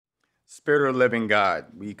Spirit of the living God,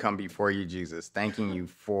 we come before you, Jesus, thanking you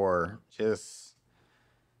for just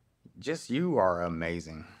you are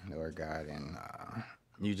amazing, Lord God, and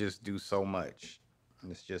you just do so much.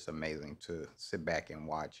 And it's just amazing to sit back and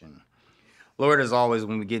watch. And Lord, as always,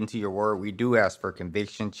 when we get into your word, we do ask for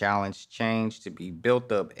conviction, challenge, change, to be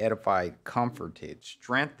built up, edified, comforted,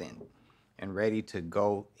 strengthened, and ready to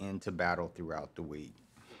go into battle throughout the week.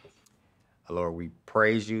 Lord, we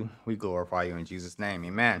praise you. We glorify you in Jesus' name.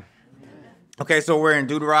 Amen. Okay, so we're in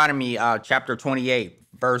Deuteronomy chapter 28,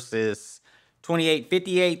 verses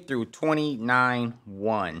 58 through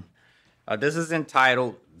 29:1. This is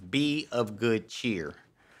entitled, Be of Good Cheer.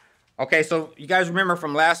 Okay, so you guys remember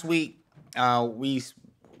from last week, we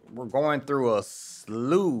were going through a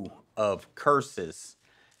slew of curses.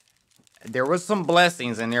 There was some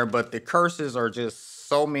blessings in there, but the curses are just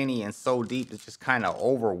so many and so deep, it's just kind of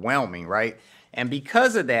overwhelming, right? And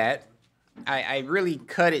because of that, I really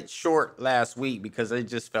cut it short last week because I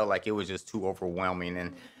just felt like it was just too overwhelming.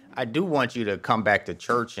 And I do want you to come back to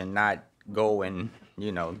church and not go and,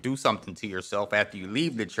 do something to yourself after you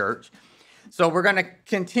leave the church. So we're going to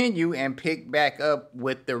continue and pick back up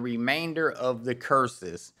with the remainder of the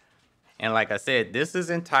curses. And like I said, this is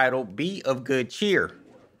entitled, Be of Good Cheer.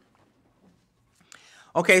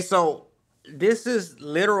 Okay, so this is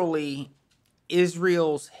literally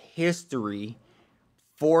Israel's history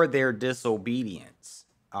for their disobedience.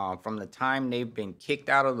 From the time they've been kicked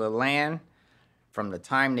out of the land, from the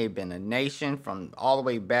time they've been a nation, from all the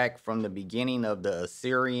way back from the beginning of the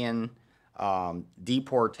Assyrian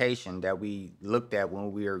deportation that we looked at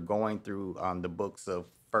when we were going through the books of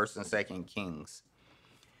 1st and 2nd Kings.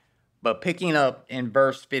 But picking up in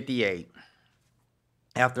verse 58,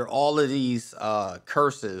 after all of these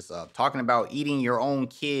curses, talking about eating your own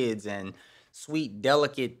kids, and sweet,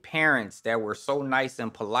 delicate parents that were so nice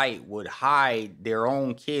and polite would hide their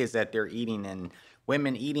own kids that they're eating, and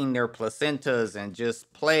women eating their placentas, and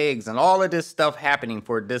just plagues and all of this stuff happening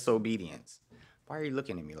for disobedience. Why are you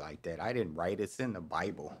looking at me like that? I didn't write it. It's in the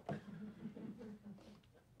Bible.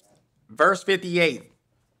 Verse 58,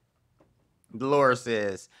 the Lord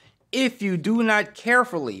says, if you do not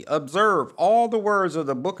carefully observe all the words of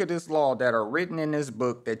the book of this law that are written in this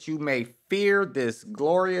book, that you may fear this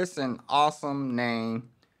glorious and awesome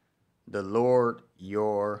name, the Lord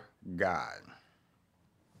your God.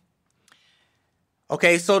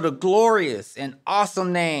 Okay, so the glorious and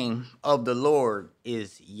awesome name of the Lord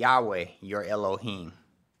is Yahweh, your Elohim.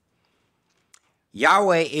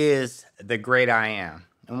 Yahweh is the great I am.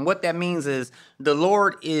 And what that means is the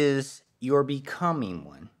Lord is your becoming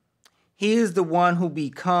one. He is the one who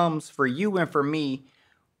becomes for you and for me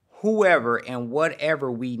whoever and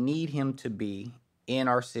whatever we need him to be in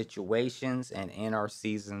our situations and in our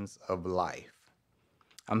seasons of life.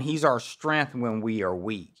 He's our strength when we are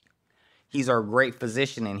weak. He's our great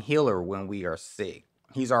physician and healer when we are sick.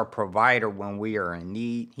 He's our provider when we are in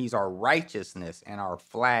need. He's our righteousness and our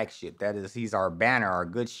flagship. That is, he's our banner, our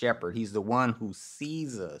good shepherd. He's the one who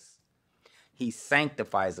sees us. He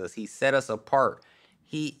sanctifies us. He set us apart.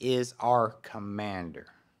 He is our commander.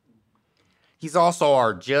 He's also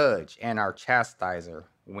our judge and our chastiser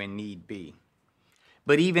when need be.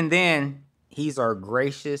 But even then, he's our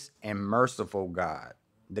gracious and merciful God,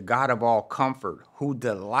 the God of all comfort, who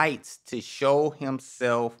delights to show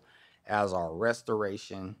himself as our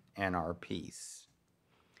restoration and our peace.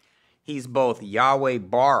 He's both Yahweh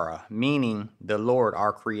Bara, meaning the Lord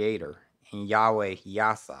our creator, and Yahweh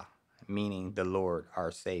Yasa, meaning the Lord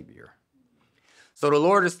our savior. So the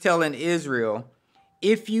Lord is telling Israel,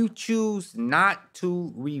 if you choose not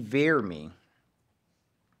to revere me,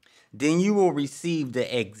 then you will receive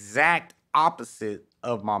the exact opposite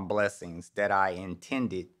of my blessings that I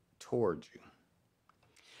intended toward you.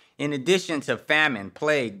 In addition to famine,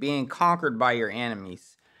 plague, being conquered by your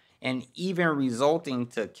enemies, and even resulting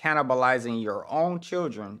to cannibalizing your own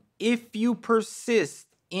children, if you persist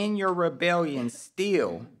in your rebellion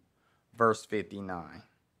still, verse 59.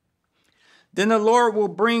 Then the Lord will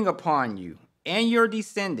bring upon you and your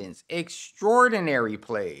descendants extraordinary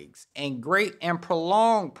plagues and great and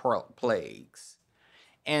prolonged plagues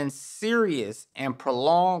and serious and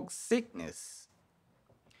prolonged sickness.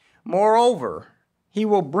 Moreover, he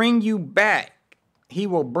will bring back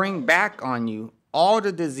on you all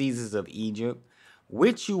the diseases of Egypt,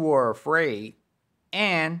 which you were afraid,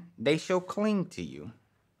 and they shall cling to you.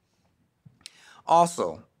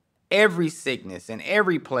 Also, every sickness and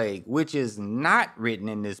every plague which is not written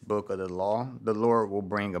in this book of the law, the Lord will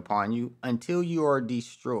bring upon you until you are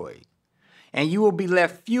destroyed. And you will be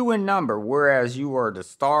left few in number, whereas you are the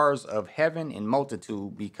stars of heaven in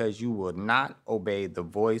multitude, because you will not obey the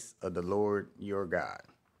voice of the Lord your God.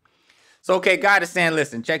 So, okay, God is saying,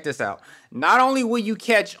 listen, check this out. Not only will you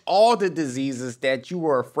catch all the diseases that you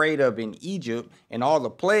were afraid of in Egypt and all the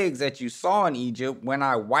plagues that you saw in Egypt when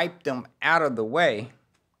I wiped them out of the way,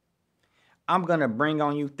 I'm going to bring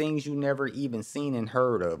on you things you never even seen and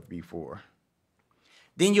heard of before.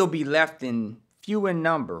 Then you'll be left in few in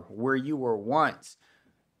number where you were once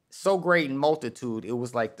so great in multitude, it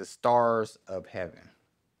was like the stars of heaven.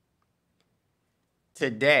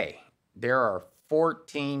 Today, there are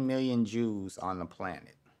 14 million Jews on the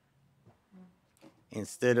planet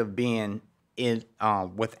instead of being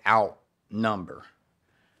without number.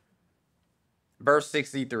 Verse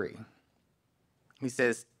 63, he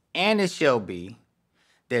says, and it shall be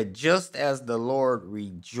that just as the Lord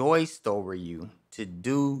rejoiced over you to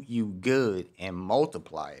do you good and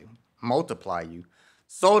multiply you,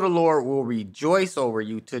 so the Lord will rejoice over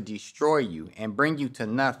you to destroy you and bring you to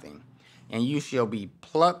nothing, and you shall be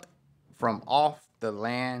plucked from off the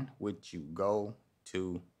land which you go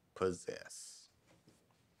to possess.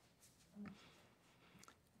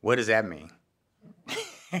 What does that mean?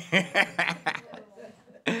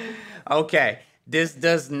 Okay, this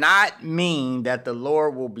does not mean that the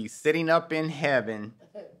Lord will be sitting up in heaven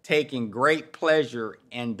taking great pleasure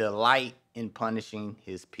and delight in punishing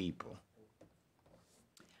his people.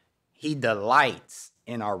 He delights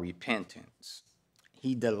in our repentance.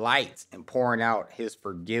 He delights in pouring out his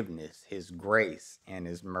forgiveness, his grace, and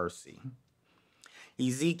his mercy.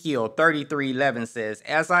 Ezekiel 33:11 says,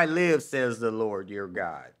 as I live, says the Lord your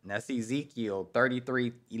God. And that's Ezekiel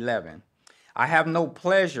 33:11. I have no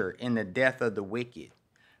pleasure in the death of the wicked,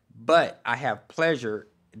 but I have pleasure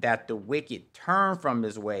that the wicked turn from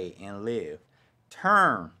his way and live.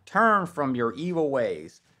 Turn from your evil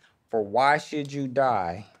ways, for why should you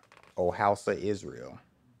die, O house of Israel?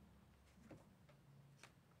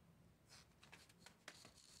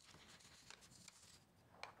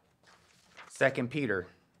 Second Peter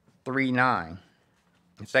 3:9.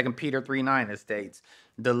 In 2 Peter 3:9 it states,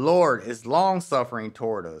 the Lord is long-suffering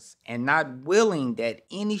toward us, and not willing that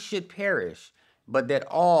any should perish, but that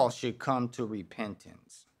all should come to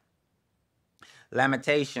repentance.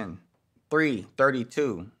 Lamentations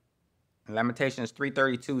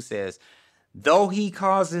 3:32 says, though he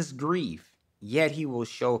causes grief, yet he will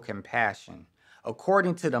show compassion,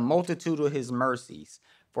 according to the multitude of his mercies,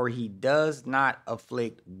 for he does not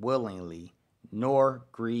afflict willingly, nor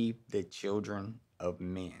grieve the children of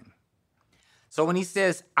men. So when he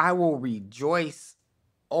says, I will rejoice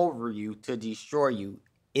over you to destroy you,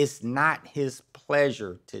 it's not his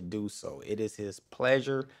pleasure to do so. It is his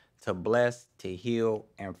pleasure to bless, to heal,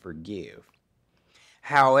 and forgive.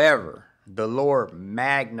 However, the Lord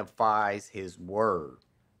magnifies his word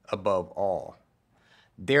above all.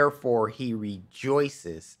 Therefore, he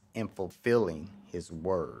rejoices in fulfilling his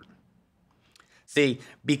word. See,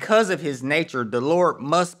 because of his nature, the Lord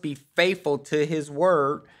must be faithful to his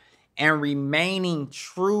word, and remaining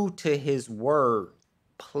true to his word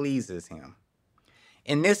pleases him.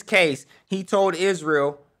 In this case, he told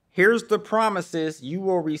Israel, here's the promises you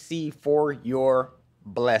will receive for your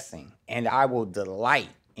blessing, and I will delight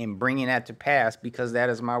in bringing that to pass because that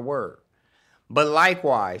is my word. But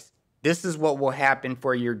likewise, this is what will happen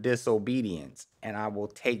for your disobedience, and I will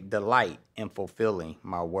take delight in fulfilling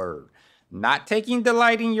my word. Not taking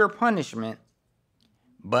delight in your punishment,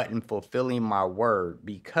 but in fulfilling my word,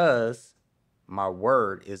 because my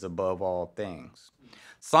word is above all things.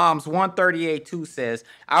 Psalms 138:2 says,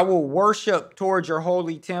 I will worship towards your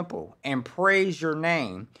holy temple and praise your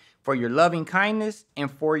name for your loving kindness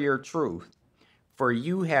and for your truth. For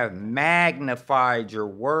you have magnified your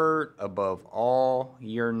word above all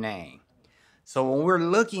your name. So when we're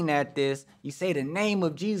looking at this, you say the name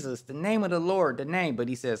of Jesus, the name of the Lord, the name, but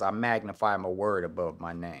he says, I magnify my word above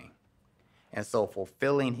my name. And so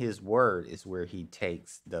fulfilling his word is where he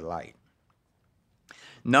takes delight.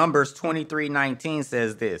 Numbers 23:19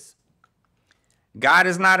 says this, God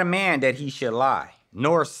is not a man that he should lie,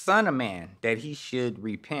 nor a son of man that he should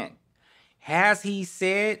repent. Has he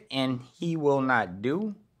said and he will not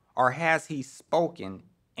do, or has he spoken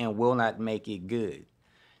and will not make it good?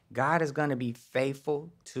 God is going to be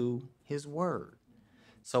faithful to his word.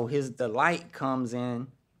 So his delight comes in,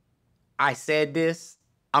 I said this,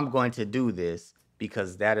 I'm going to do this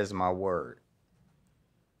because that is my word.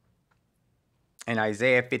 In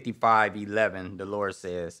Isaiah 55:11, the Lord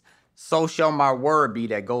says, so shall my word be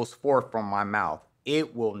that goes forth from my mouth.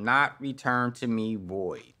 It will not return to me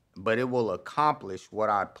void, but it will accomplish what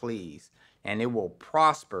I please, and it will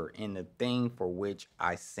prosper in the thing for which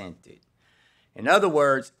I sent it. In other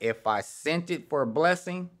words, if I sent it for a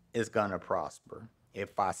blessing, it's going to prosper.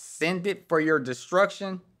 If I send it for your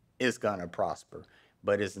destruction, it's going to prosper.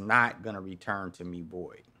 but it's not going to return to me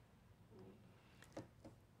void.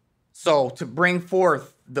 So to bring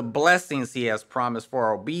forth the blessings he has promised for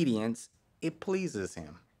our obedience, it pleases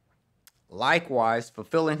him. Likewise,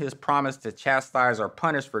 fulfilling his promise to chastise or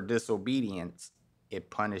punish for disobedience, it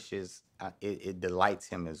delights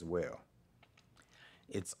him as well.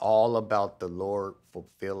 It's all about the Lord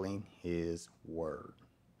fulfilling his word.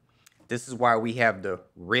 This is why we have the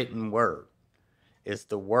written word. It's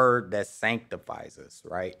the word that sanctifies us,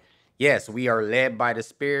 right? Yes, we are led by the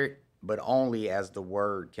Spirit, but only as the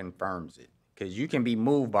word confirms it. Because you can be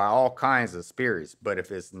moved by all kinds of spirits, but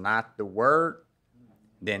if it's not the word,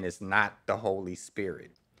 then it's not the Holy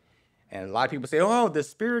Spirit. And a lot of people say, oh, the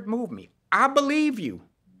Spirit moved me. I believe you.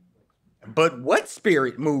 But what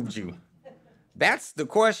spirit moved you? That's the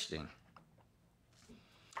question.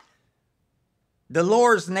 The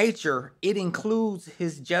Lord's nature, it includes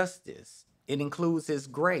his justice. It includes his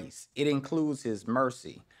grace. It includes his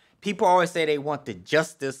mercy. People always say they want the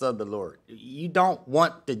justice of the Lord. You don't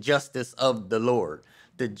want the justice of the Lord.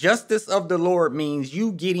 The justice of the Lord means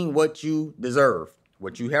you getting what you deserve,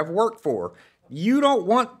 what you have worked for. You don't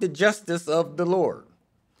want the justice of the Lord.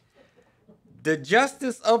 The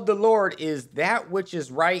justice of the Lord is that which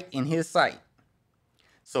is right in his sight.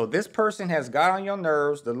 So this person has got on your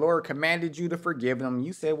nerves. The Lord commanded you to forgive them.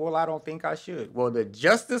 You say, well, I don't think I should. Well, the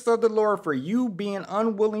justice of the Lord for you being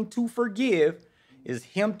unwilling to forgive is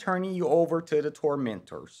him turning you over to the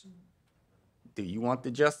tormentors. Do you want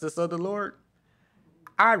the justice of the Lord?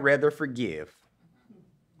 I'd rather forgive.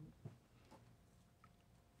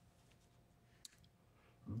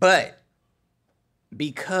 But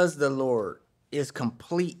because the Lord is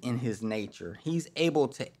complete in his nature, he's able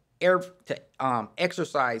to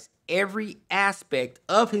exercise every aspect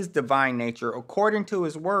of his divine nature according to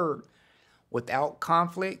his word without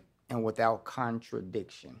conflict and without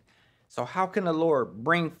contradiction. So how can the Lord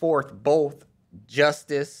bring forth both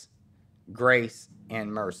justice, grace,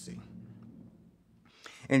 and mercy?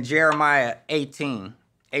 In Jeremiah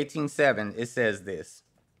 18:7, it says this: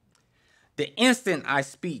 the instant I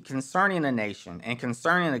speak concerning a nation and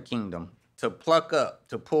concerning a kingdom, to pluck up,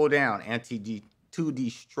 to pull down, and to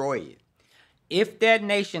destroy it. If that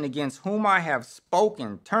nation against whom I have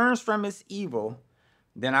spoken turns from its evil,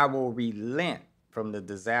 then I will relent from the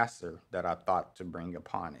disaster that I thought to bring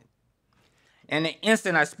upon it. And the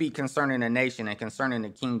instant I speak concerning a nation and concerning a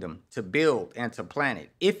kingdom, to build and to plant it,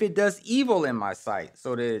 if it does evil in my sight,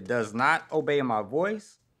 so that it does not obey my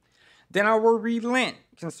voice, then I will relent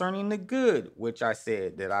concerning the good which I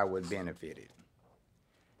said that I would benefit it.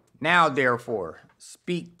 Now, therefore,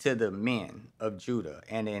 speak to the men of Judah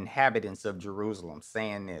and the inhabitants of Jerusalem,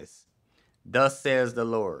 saying this: thus says the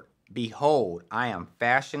Lord, behold, I am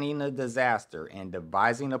fashioning a disaster and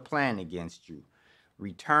devising a plan against you.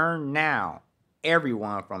 Return now,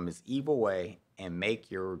 everyone from his evil way, and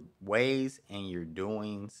make your ways and your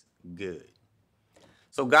doings good.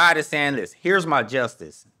 So God is saying this: here's my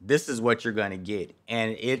justice. This is what you're going to get,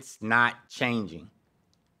 and it's not changing.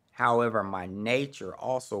 However, my nature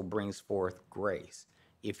also brings forth grace.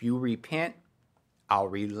 If you repent, I'll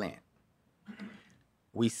relent.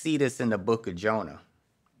 We see this in the book of Jonah.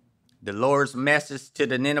 The Lord's message to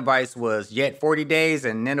the Ninevites was, yet 40 days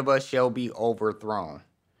and Nineveh shall be overthrown.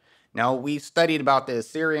 Now, we've studied about the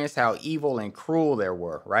Assyrians, how evil and cruel they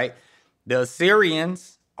were, right? The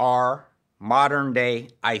Assyrians are modern day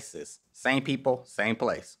ISIS. Same people, same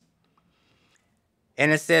place.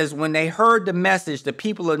 And it says, when they heard the message, the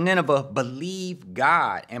people of Nineveh believed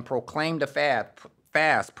God and proclaimed a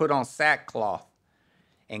fast, put on sackcloth.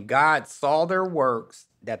 And God saw their works,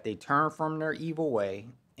 that they turned from their evil way,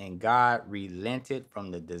 and God relented from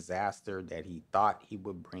the disaster that he thought he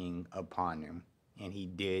would bring upon them. And he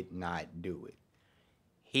did not do it.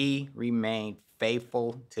 He remained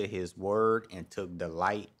faithful to his word and took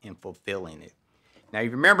delight in fulfilling it. Now, you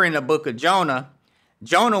remember in the book of Jonah,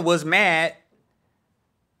 Jonah was mad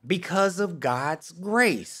because of God's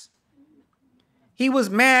grace. He was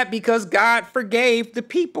mad because God forgave the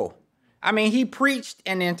people. I mean, he preached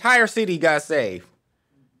and the entire city got saved.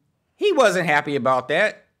 He wasn't happy about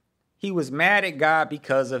that. He was mad at God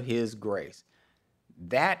because of his grace.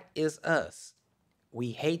 That is us.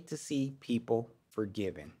 We hate to see people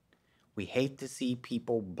forgiven. We hate to see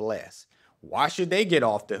people blessed. Why should they get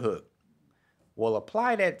off the hook? Well,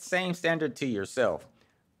 apply that same standard to yourself.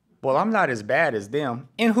 Well, I'm not as bad as them.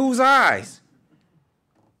 In whose eyes?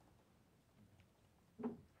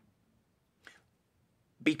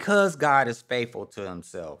 Because God is faithful to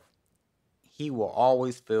himself, he will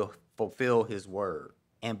always fulfill his word.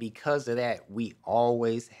 And because of that, we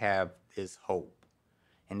always have this hope.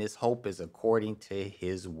 And this hope is according to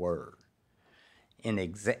his word.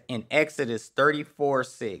 In Exodus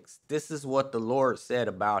 34:6, this is what the Lord said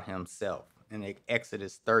about himself. In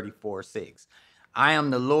Exodus 34:6, I am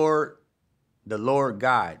the Lord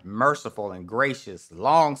God, merciful and gracious,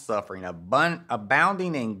 long-suffering,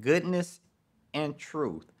 abounding in goodness and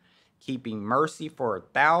truth, keeping mercy for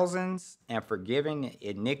thousands and forgiving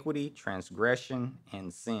iniquity, transgression,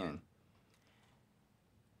 and sin.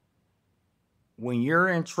 When you're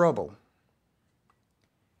in trouble,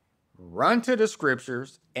 run to the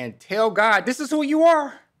scriptures and tell God, this is who you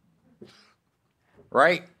are.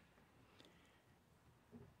 Right?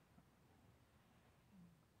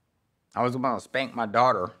 I was about to spank my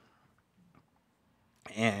daughter,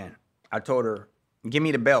 and I told her, give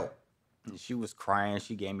me the belt. And she was crying.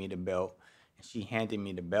 She gave me the belt. And she handed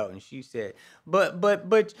me the belt, and she said,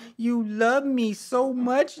 but you love me so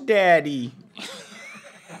much, Daddy.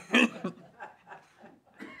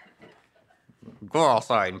 Go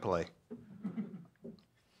outside and play.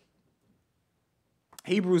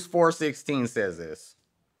 Hebrews 4:16 says this.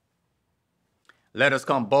 Let us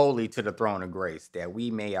come boldly to the throne of grace, that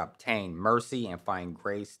we may obtain mercy and find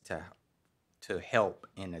grace to help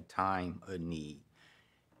in a time of need.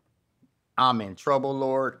 I'm in trouble,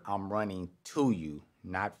 Lord. I'm running to you,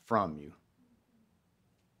 not from you.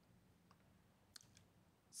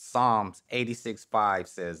 Psalms 86:5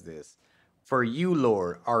 says this. For you,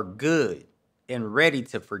 Lord, are good and ready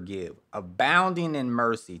to forgive, abounding in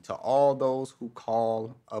mercy to all those who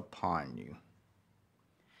call upon you.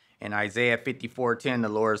 In Isaiah 54:10, the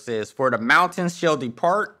Lord says, for the mountains shall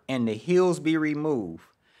depart and the hills be removed,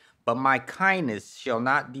 but my kindness shall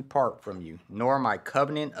not depart from you, nor my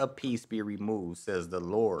covenant of peace be removed, says the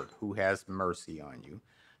Lord who has mercy on you.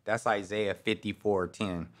 That's Isaiah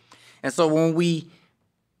 54:10. And so when we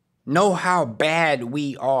know how bad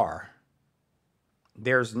we are,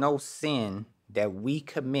 there's no sin that we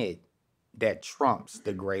commit that trumps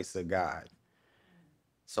the grace of God.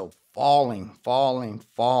 So falling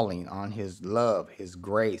on his love, his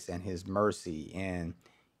grace, and his mercy. And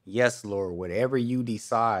yes, Lord, whatever you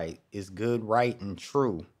decide is good, right, and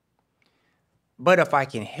true. But if I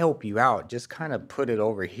can help you out, just kind of put it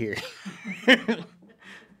over here.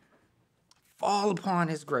 Fall upon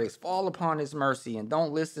his grace, fall upon his mercy, and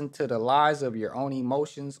don't listen to the lies of your own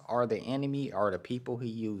emotions or the enemy or the people he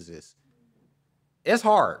uses. It's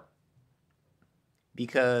hard.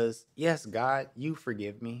 Because, yes, God, you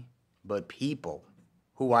forgive me, but people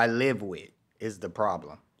who I live with is the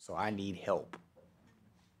problem. So I need help.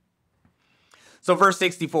 So verse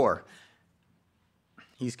 64,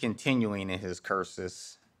 he's continuing in his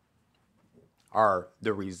curses are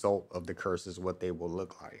the result of the curses, what they will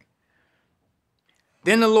look like.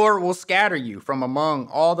 Then the Lord will scatter you from among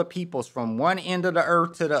all the peoples from one end of the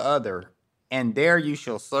earth to the other, and there you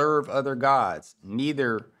shall serve other gods,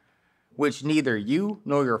 which neither you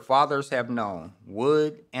nor your fathers have known,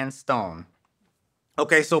 wood and stone.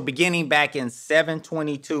 Okay, so beginning back in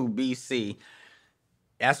 722 BC,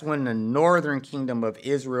 that's when the northern kingdom of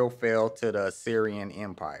Israel fell to the Assyrian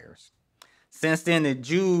empires. Since then, the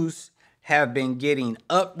Jews have been getting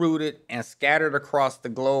uprooted and scattered across the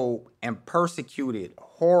globe and persecuted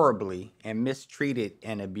horribly and mistreated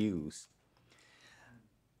and abused.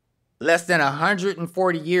 Less than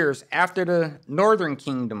 140 years after the northern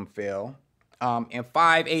kingdom fell, in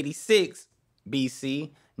 586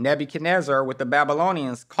 BC, Nebuchadnezzar with the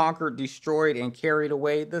Babylonians conquered, destroyed, and carried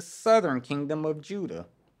away the southern kingdom of Judah.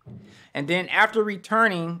 And then after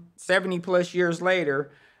returning 70 plus years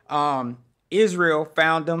later, Israel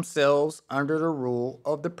found themselves under the rule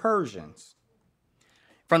of the Persians.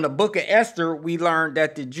 From the book of Esther, we learned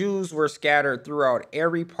that the Jews were scattered throughout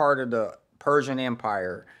every part of the Persian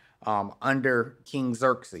Empire under King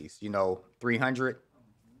Xerxes, 300.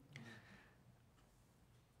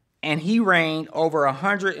 And he reigned over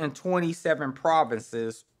 127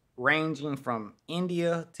 provinces ranging from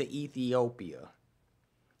India to Ethiopia.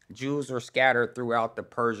 Jews were scattered throughout the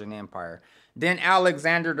Persian Empire. Then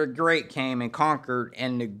Alexander the Great came and conquered,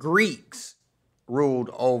 and the Greeks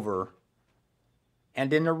ruled over.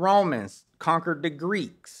 And then the Romans conquered the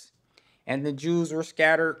Greeks, and the Jews were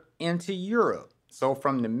scattered into Europe. So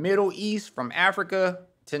from the Middle East, from Africa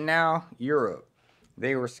to now Europe,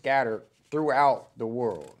 they were scattered throughout the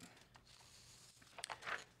world.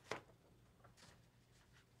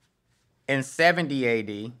 In 70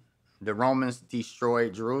 AD, the Romans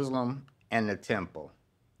destroyed Jerusalem and the temple,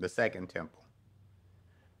 the second temple.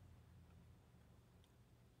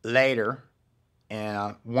 Later, in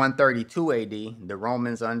 132 AD, the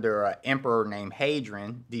Romans under an emperor named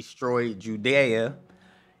Hadrian destroyed Judea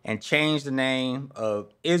and changed the name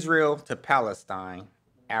of Israel to Palestine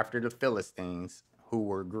after the Philistines, who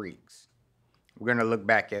were Greeks. We're going to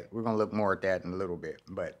look more at that in a little bit.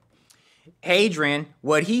 But Hadrian,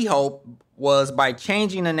 what he hoped was by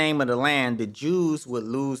changing the name of the land, the Jews would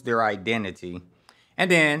lose their identity. And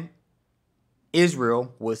then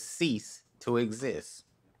Israel would cease to exist.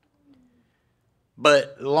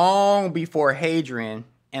 But long before Hadrian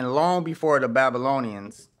and long before the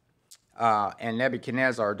Babylonians and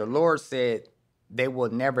Nebuchadnezzar, the Lord said they will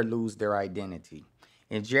never lose their identity.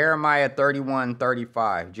 In Jeremiah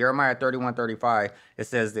 31:35, it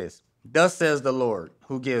says this: "Thus says the Lord,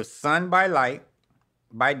 who gives sun by light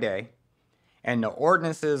by day, and the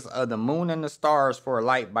ordinances of the moon and the stars for a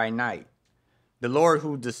light by night. The Lord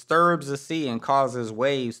who disturbs the sea and causes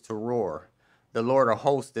waves to roar. The Lord of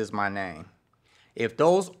hosts is my name. If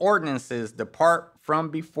those ordinances depart from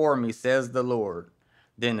before me, says the Lord,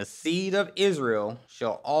 then the seed of Israel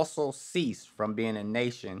shall also cease from being a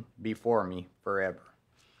nation before me forever."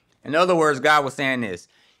 In other words, God was saying this: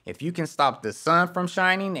 if you can stop the sun from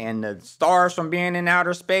shining and the stars from being in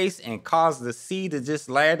outer space and cause the sea to just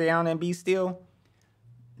lay down and be still,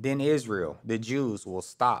 then Israel, the Jews, will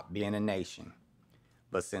stop being a nation.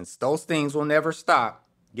 But since those things will never stop,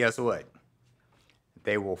 guess what?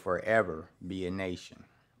 They will forever be a nation.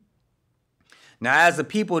 Now, as a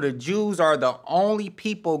people, the Jews are the only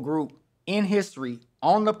people group in history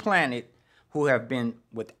on the planet who have been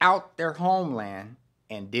without their homeland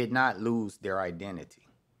and did not lose their identity.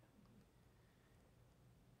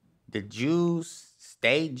 The Jews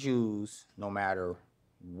stayed Jews no matter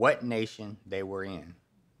what nation they were in.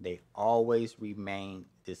 They always remained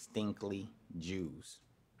distinctly Jews.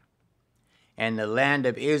 And the land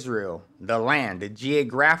of Israel, the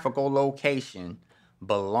geographical location,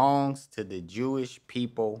 belongs to the Jewish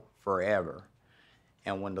people forever.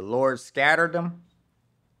 And when the Lord scattered them,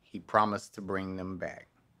 he promised to bring them back.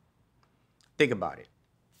 Think about it.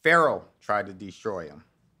 Pharaoh tried to destroy them.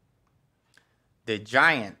 The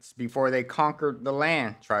giants, before they conquered the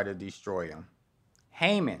land, tried to destroy them.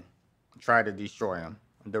 Haman tried to destroy them.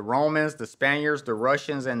 The Romans, the Spaniards, the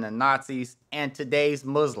Russians, and the Nazis, and today's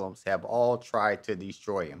Muslims have all tried to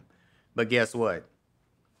destroy him. But guess what?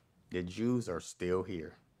 The Jews are still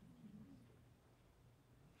here.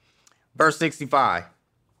 Verse 65.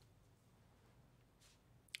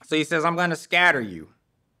 So he says, I'm going to scatter you,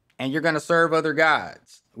 and you're going to serve other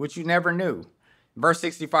gods, which you never knew. Verse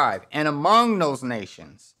 65. And among those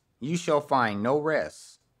nations you shall find no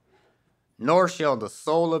rest, nor shall the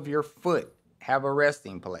sole of your foot have a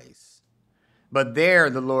resting place. But there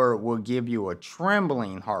the Lord will give you a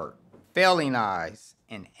trembling heart, failing eyes,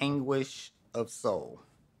 and anguish of soul.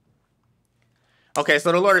 Okay,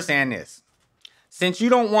 so the Lord is saying this: since you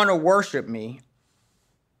don't want to worship me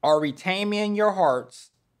or retain me in your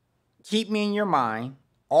hearts, keep me in your mind,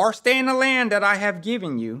 or stay in the land that I have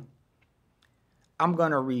given you, I'm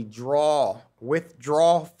going to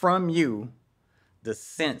withdraw from you the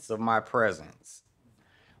sense of my presence.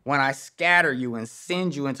 When I scatter you and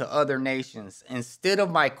send you into other nations, instead of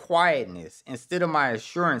my quietness, instead of my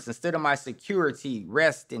assurance, instead of my security,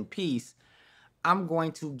 rest, and peace, I'm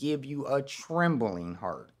going to give you a trembling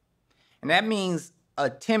heart. And that means a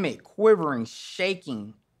timid, quivering,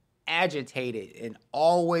 shaking, agitated, and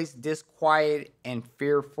always disquieted and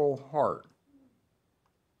fearful heart.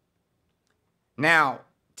 Now,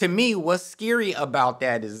 to me, what's scary about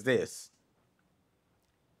that is this,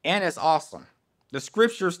 and it's awesome. The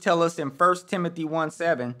scriptures tell us in 1 Timothy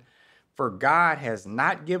 1:7, for God has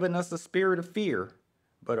not given us a spirit of fear,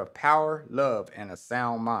 but of power, love, and a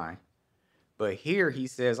sound mind. But here he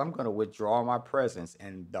says, I'm going to withdraw my presence,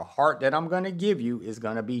 and the heart that I'm going to give you is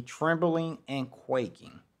going to be trembling and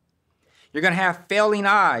quaking. You're going to have failing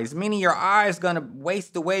eyes, meaning your eyes going to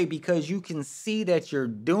waste away because you can see that your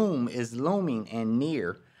doom is looming and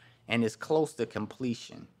near and is close to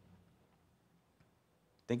completion.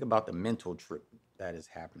 Think about the mental trip that is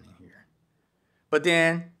happening here. But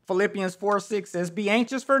then Philippians 4:6 says, be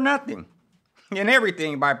anxious for nothing, in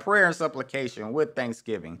everything by prayer and supplication with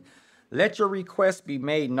thanksgiving. Let your requests be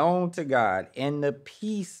made known to God, and the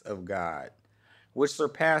peace of God, which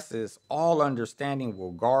surpasses all understanding,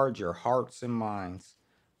 will guard your hearts and minds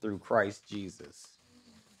through Christ Jesus.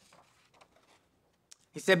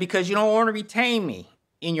 He said, because you don't want to retain me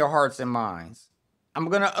in your hearts and minds, I'm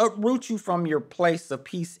going to uproot you from your place of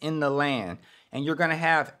peace in the land, and you're going to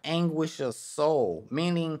have anguish of soul,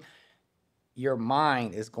 meaning your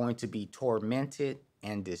mind is going to be tormented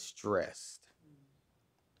and distressed.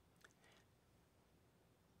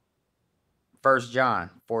 1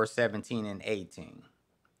 John 4:17 and 18.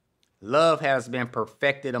 Love has been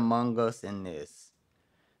perfected among us in this,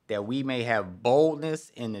 that we may have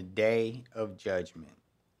boldness in the day of judgment.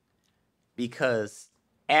 Because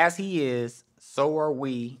as he is, so are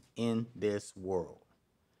we in this world.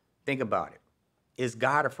 Think about it. Is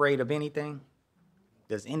God afraid of anything?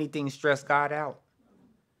 Does anything stress God out?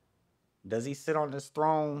 Does he sit on his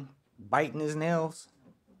throne biting his nails?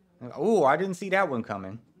 Oh, I didn't see that one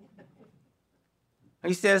coming.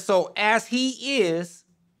 He says, so as he is,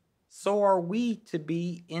 so are we to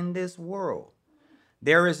be in this world.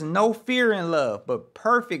 There is no fear in love, but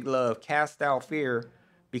perfect love casts out fear,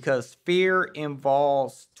 because fear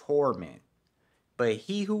involves torment. But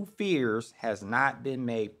he who fears has not been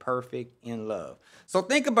made perfect in love. So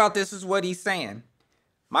think about this, is what he's saying.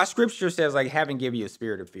 My scripture says, I haven't given you a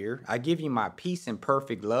spirit of fear. I give you my peace and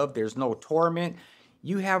perfect love. There's no torment.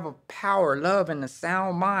 You have a power, love, and a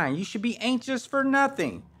sound mind. You should be anxious for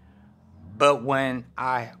nothing. But when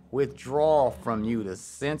I withdraw from you the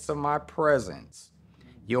sense of my presence,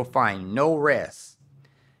 you'll find no rest.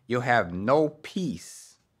 You'll have no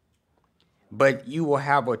peace. But you will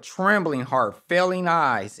have a trembling heart, failing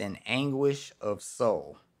eyes, and anguish of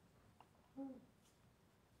soul.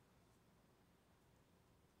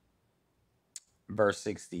 Verse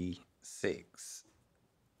 66.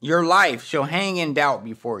 Your life shall hang in doubt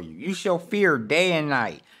before you. You shall fear day and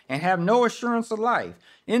night, and have no assurance of life.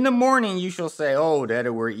 In the morning you shall say, oh, that it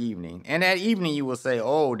were evening. And at evening you will say,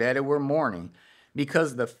 oh, that it were morning.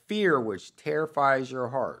 Because the fear which terrifies your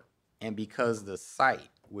heart, and because the sight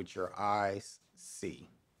which your eyes see.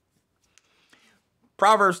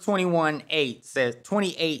 Proverbs 28:1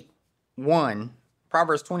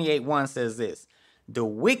 says this. The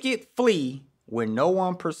wicked flee when no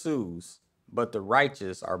one pursues, but the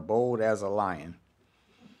righteous are bold as a lion.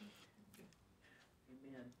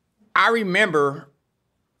 Amen. I remember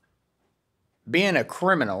being a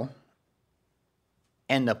criminal,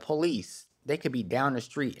 and the police, they could be down the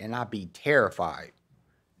street and I'd be terrified.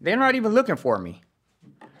 They're not even looking for me.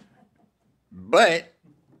 But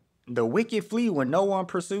the wicked flee when no one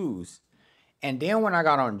pursues. And then when I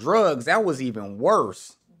got on drugs, that was even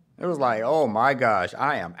worse. It was like, oh my gosh,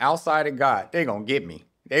 I am outside of God. They're going to get me.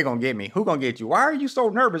 They're going to get me. Who going to get you? Why are you so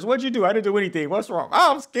nervous? What'd you do? I didn't do anything. What's wrong?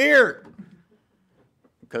 Oh, I'm scared.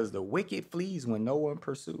 Because the wicked flees when no one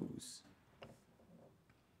pursues.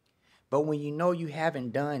 But when you know you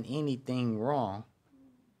haven't done anything wrong,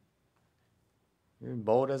 you're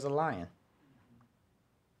bold as a lion.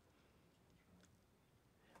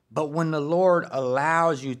 But when the Lord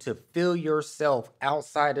allows you to feel yourself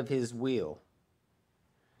outside of his will,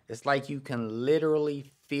 it's like you can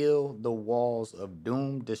literally feel the walls of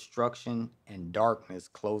doom, destruction, and darkness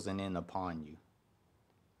closing in upon you.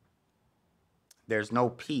 There's no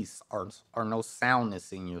peace or no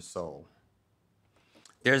soundness in your soul.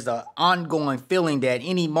 There's an ongoing feeling that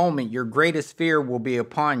any moment your greatest fear will be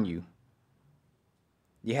upon you.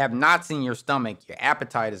 You have knots in your stomach. Your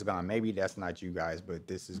appetite is gone. Maybe that's not you guys, but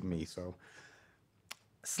this is me. So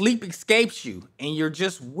sleep escapes you, and you're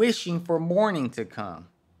just wishing for morning to come.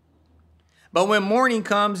 But when morning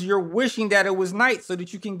comes, you're wishing that it was night so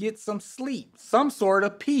that you can get some sleep, some sort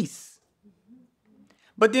of peace.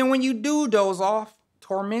 But then when you do doze off,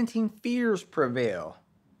 tormenting fears prevail,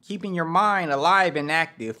 keeping your mind alive and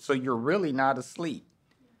active so you're really not asleep.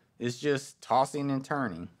 It's just tossing and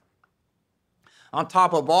turning. On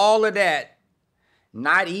top of all of that,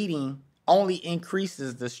 not eating only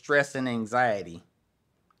increases the stress and anxiety.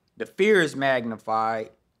 The fear is magnified,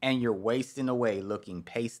 and you're wasting away looking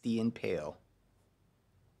pasty and pale.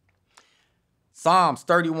 Psalms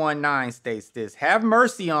 31:9 states this. Have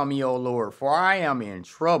mercy on me, O Lord, for I am in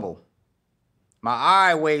trouble. My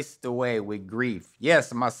eye wastes away with grief.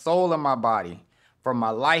 Yes, my soul and my body. For my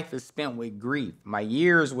life is spent with grief, my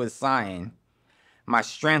years with sighing. My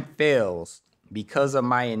strength fails because of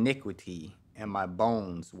my iniquity, and my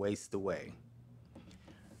bones waste away.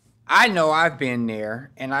 I know I've been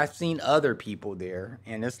there, and I've seen other people there,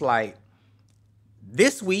 and it's like,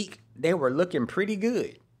 this week, they were looking pretty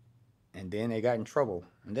good, and then they got in trouble.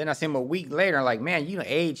 And then I see them a week later, like, man, you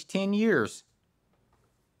aged 10 years.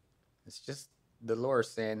 It's just the Lord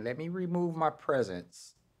saying, let me remove my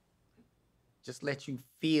presence. Just let you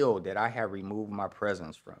feel that I have removed my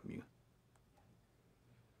presence from you.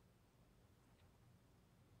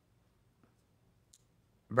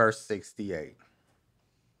 Verse 68.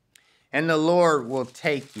 And the Lord will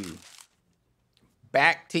take you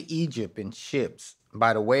back to Egypt in ships,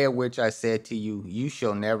 by the way of which I said to you, you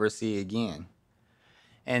shall never see again.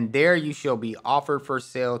 And there you shall be offered for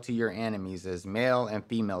sale to your enemies as male and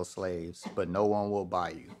female slaves, but no one will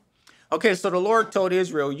buy you. Okay, so the Lord told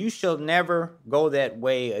Israel, you shall never go that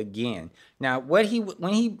way again. Now, when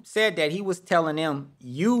he said that, he was telling them,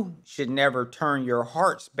 you should never turn your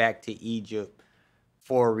hearts back to Egypt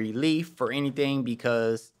for relief, for anything,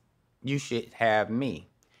 because you should have me.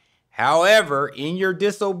 However, in your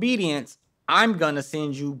disobedience, I'm going to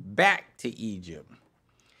send you back to Egypt.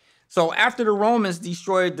 So after the Romans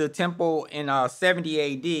destroyed the temple in 70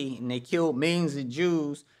 AD and they killed millions of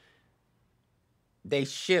Jews, they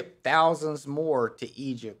shipped thousands more to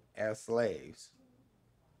Egypt as slaves.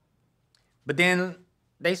 But then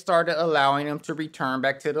they started allowing them to return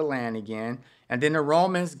back to the land again. And then the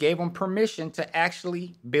Romans gave them permission to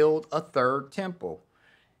actually build a third temple.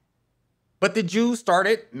 But the Jews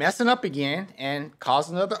started messing up again and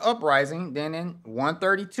caused another uprising. Then in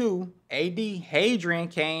 132 AD, Hadrian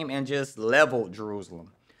came and just leveled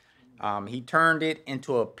Jerusalem. He turned it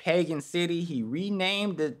into a pagan city. He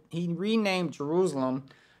renamed Jerusalem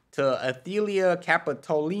to Athelia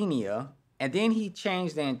Capitolinia, and then he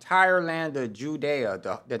changed the entire land of Judea,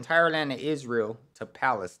 the entire land of Israel, to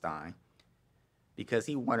Palestine, because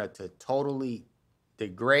he wanted to totally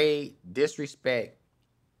degrade, disrespect,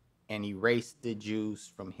 and erase the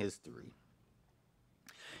Jews from history.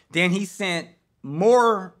 Then he sent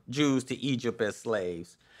more Jews to Egypt as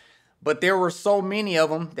slaves, but there were so many of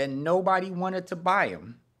them that nobody wanted to buy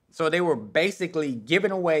them. So they were basically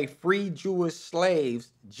giving away free Jewish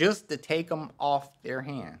slaves just to take them off their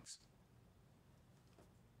hands.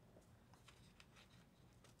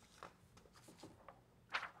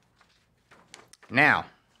 Now,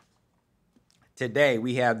 today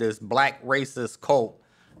we have this black racist cult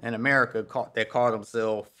in America that call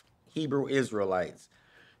themselves Hebrew Israelites.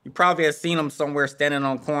 You probably have seen them somewhere standing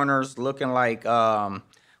on corners looking like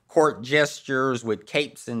court gestures with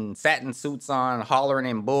capes and satin suits on, hollering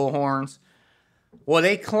in bullhorns. Well,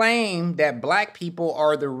 they claim that black people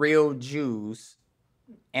are the real Jews,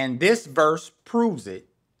 and this verse proves it,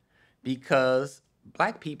 because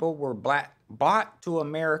black people were bought to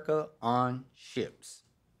America on ships.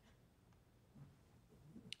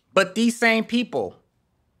 But these same people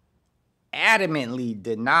adamantly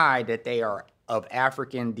deny that they are of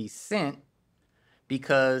African descent,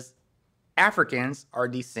 because Africans are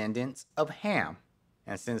descendants of Ham.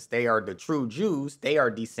 And since they are the true Jews, they are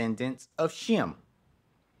descendants of Shem.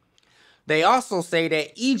 They also say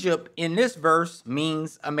that Egypt in this verse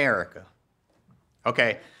means America.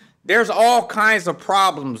 Okay, there's all kinds of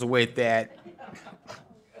problems with that.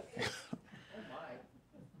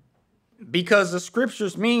 Because the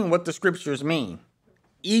scriptures mean what the scriptures mean.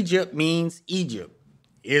 Egypt means Egypt.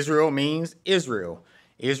 Israel means Israel.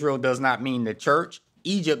 Israel does not mean the church.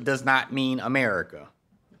 Egypt does not mean America.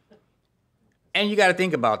 And you got to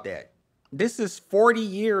think about that. This is 40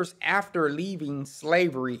 years after leaving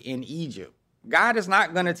slavery in Egypt. God is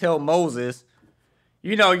not going to tell Moses,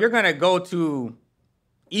 you know, you're going to go to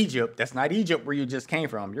Egypt. That's not Egypt where you just came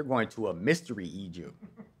from. You're going to a mystery Egypt.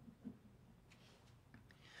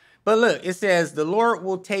 But look, it says the Lord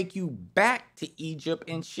will take you back to Egypt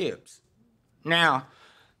in ships. Now,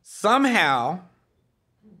 somehow,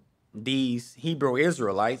 these Hebrew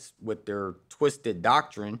Israelites, with their twisted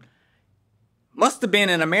doctrine, must have been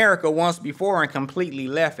in America once before and completely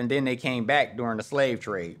left, and then they came back during the slave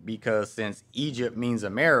trade, because since Egypt means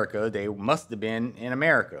America, they must have been in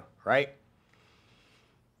America, right?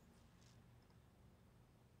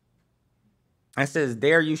 It says,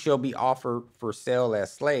 there you shall be offered for sale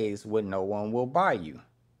as slaves when no one will buy you.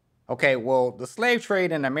 Okay, well, the slave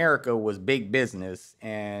trade in America was big business,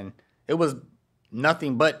 and it was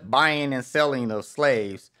nothing but buying and selling of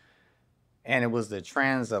slaves. And it was the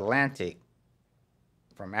transatlantic,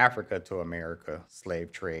 from Africa to America,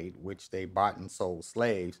 slave trade, which they bought and sold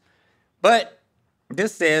slaves. But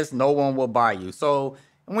this says no one will buy you. So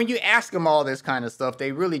when you ask them all this kind of stuff,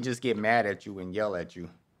 they really just get mad at you and yell at you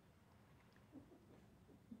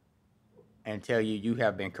and tell you you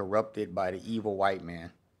have been corrupted by the evil white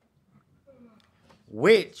man.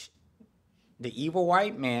 Which, the evil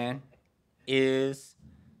white man is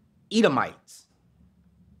Edomites.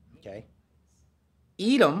 Okay?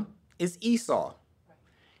 Edom is Esau.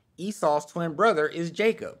 Esau's twin brother is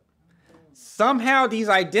Jacob. Somehow these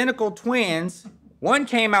identical twins, one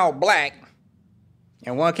came out black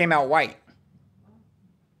and one came out white,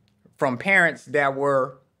 from parents that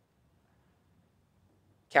were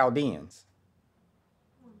Chaldeans.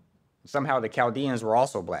 Somehow the Chaldeans were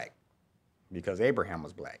also black, because Abraham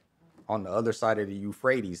was black, on the other side of the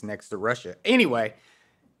Euphrates next to Russia. Anyway,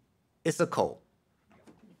 it's a cult.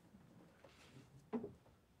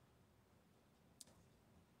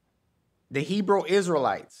 The Hebrew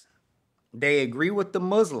Israelites, they agree with the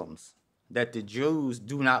Muslims that the Jews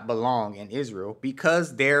do not belong in Israel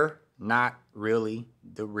because they're not really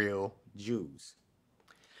the real Jews.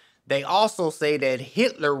 They also say that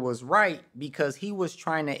Hitler was right because he was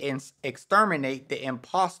trying to exterminate the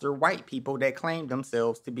imposter white people that claimed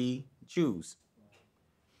themselves to be choose.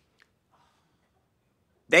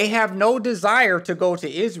 They have no desire to go to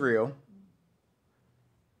Israel,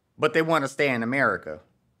 but they want to stay in America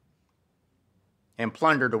and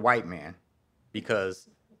plunder the white man, because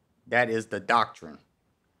that is the doctrine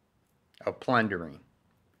of plundering.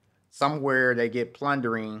 Somewhere they get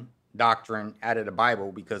plundering doctrine out of the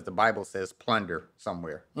Bible because the Bible says plunder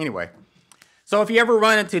somewhere. Anyway, so if you ever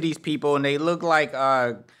run into these people and they look like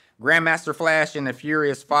Grandmaster Flash in the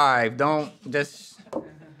Furious 5, don't just...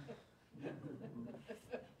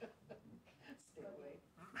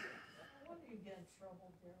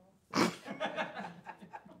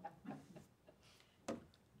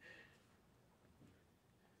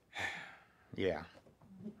 Yeah.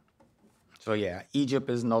 So yeah, Egypt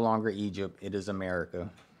is no longer Egypt. It is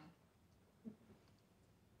America.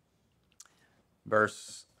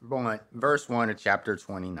 Verse 1 of chapter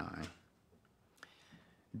 29.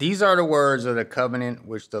 These are the words of the covenant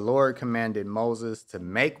which the Lord commanded Moses to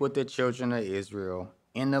make with the children of Israel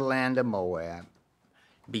in the land of Moab,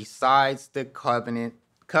 besides the covenant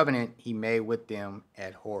he made with them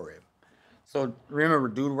at Horeb. So remember,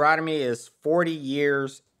 Deuteronomy is 40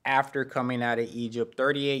 years after coming out of Egypt,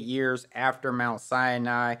 38 years after Mount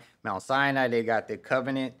Sinai. Mount Sinai, they got the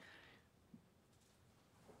covenant.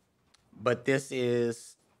 But this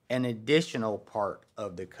is an additional part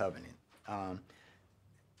of the covenant.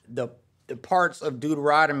 The parts of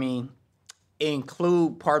Deuteronomy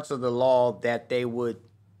include parts of the law that they would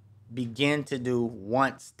begin to do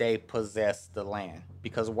once they possessed the land.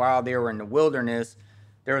 Because while they were in the wilderness,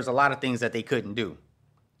 there was a lot of things that they couldn't do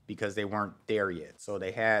because they weren't there yet. So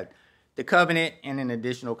they had the covenant and an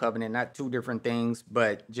additional covenant, not two different things,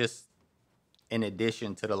 but just in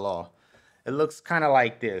addition to the law. It looks kind of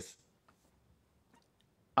like this.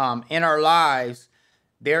 In our lives,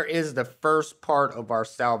 there is the first part of our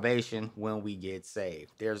salvation when we get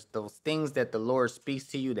saved. There's those things that the Lord speaks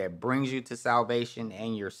to you that brings you to salvation,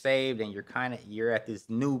 and you're saved, and you're at this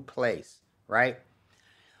new place, right?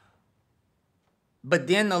 But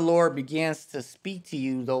then the Lord begins to speak to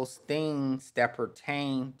you those things that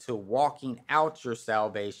pertain to walking out your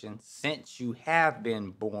salvation since you have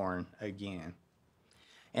been born again.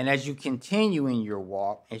 And as you continue in your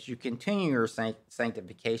walk, as you continue your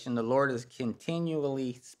sanctification, the Lord is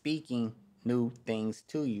continually speaking new things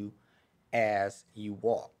to you as you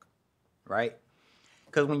walk, right?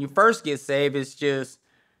 Because when you first get saved, it's just,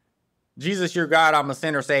 Jesus, your God, I'm a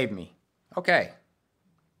sinner, save me. Okay.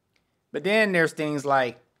 But then there's things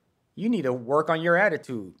like, you need to work on your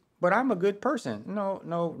attitude. But I'm a good person.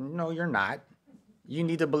 No, you're not. You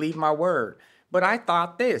need to believe my word. But I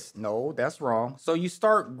thought this. No, that's wrong. So you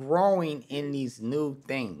start growing in these new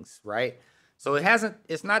things, right? So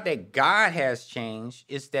it's not that God has changed.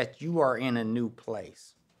 It's that you are in a new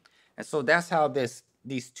place. And so that's how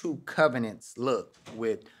these two covenants look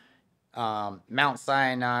with Mount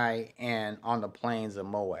Sinai and on the plains of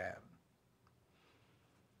Moab.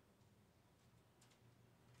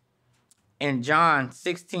 In John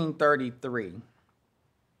 16:33,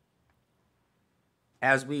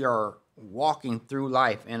 as we are walking through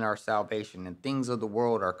life in our salvation and things of the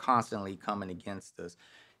world are constantly coming against us.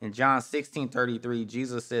 In John 16:33,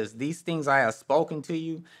 Jesus says, these things I have spoken to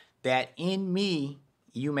you, that in me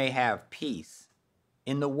you may have peace.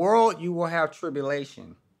 In the world you will have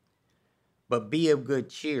tribulation, but be of good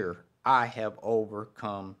cheer. I have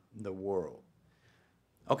overcome the world.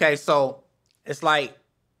 Okay, so it's like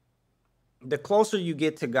the closer you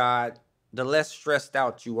get to God, the less stressed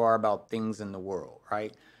out you are about things in the world,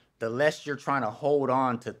 right? The less you're trying to hold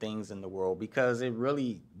on to things in the world because it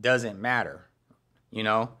really doesn't matter, you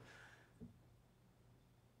know?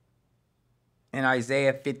 In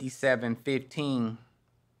Isaiah 57:15,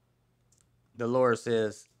 the Lord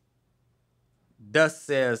says, thus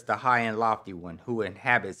says the high and lofty one who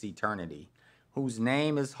inhabits eternity, whose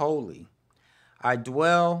name is holy. I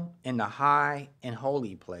dwell in the high and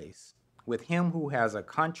holy place with him who has a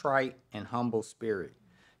contrite and humble spirit,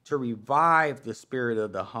 to revive the spirit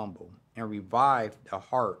of the humble and revive the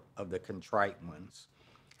heart of the contrite ones.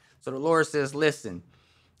 So the Lord says, listen,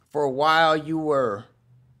 for a while you were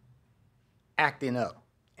acting up,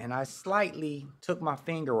 and I slightly took my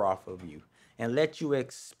finger off of you and let you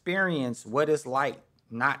experience what it's like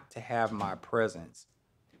not to have my presence.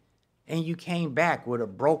 And you came back with a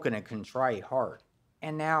broken and contrite heart.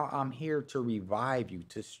 And now I'm here to revive you,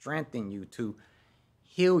 to strengthen you, to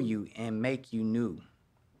heal you and make you new.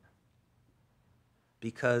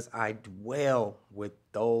 Because I dwell with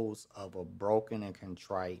those of a broken and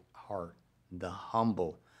contrite heart, the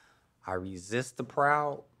humble. I resist the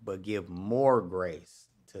proud, but give more grace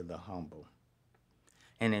to the humble.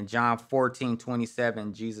 And in John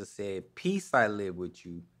 14:27, Jesus said, peace I live with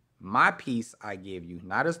you. My peace I give you.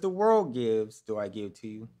 Not as the world gives, do I give to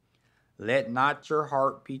you. Let not your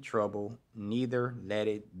heart be troubled, neither let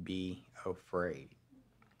it be afraid.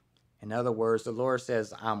 In other words, the Lord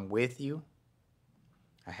says, I'm with you.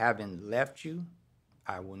 I haven't left you.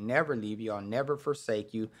 I will never leave you. I'll never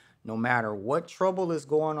forsake you. No matter what trouble is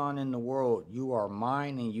going on in the world, you are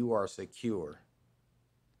mine and you are secure.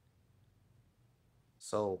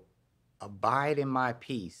 So abide in my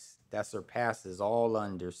peace that surpasses all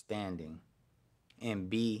understanding and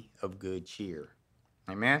be of good cheer.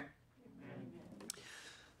 Amen.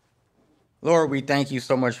 Lord, we thank you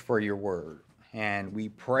so much for your word, and we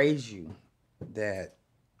praise you that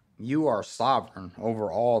you are sovereign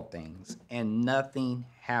over all things, and nothing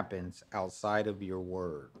happens outside of your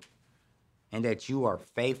word, and that you are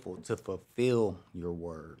faithful to fulfill your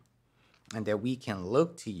word, and that we can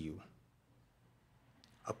look to you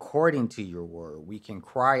according to your word. We can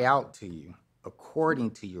cry out to you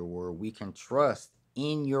according to your word. We can trust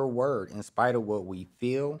in your word in spite of what we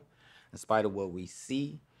feel, in spite of what we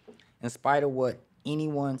see, in spite of what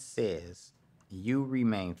anyone says. You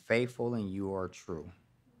remain faithful and you are true.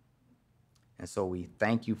 And so we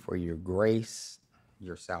thank you for your grace,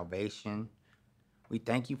 your salvation. We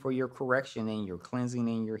thank you for your correction and your cleansing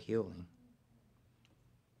and your healing.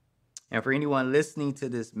 And for anyone listening to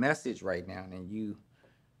this message right now, and you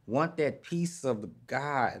want that peace of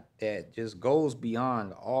God that just goes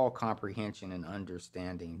beyond all comprehension and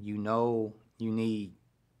understanding, you know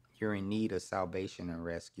you're in need of salvation and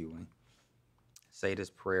rescuing. Say this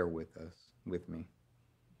prayer with me.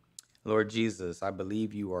 Lord Jesus, I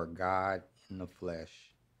believe you are God in the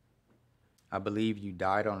flesh. I believe you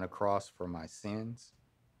died on the cross for my sins.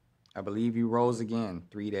 I believe you rose again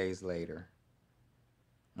 3 days later.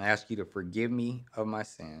 I ask you to forgive me of my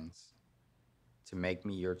sins, to make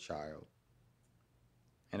me your child.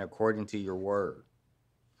 And according to your word,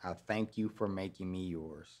 I thank you for making me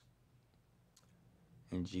yours.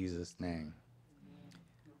 In Jesus' name.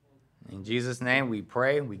 In Jesus' name we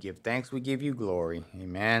pray, we give thanks, we give you glory.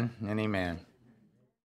 Amen and amen.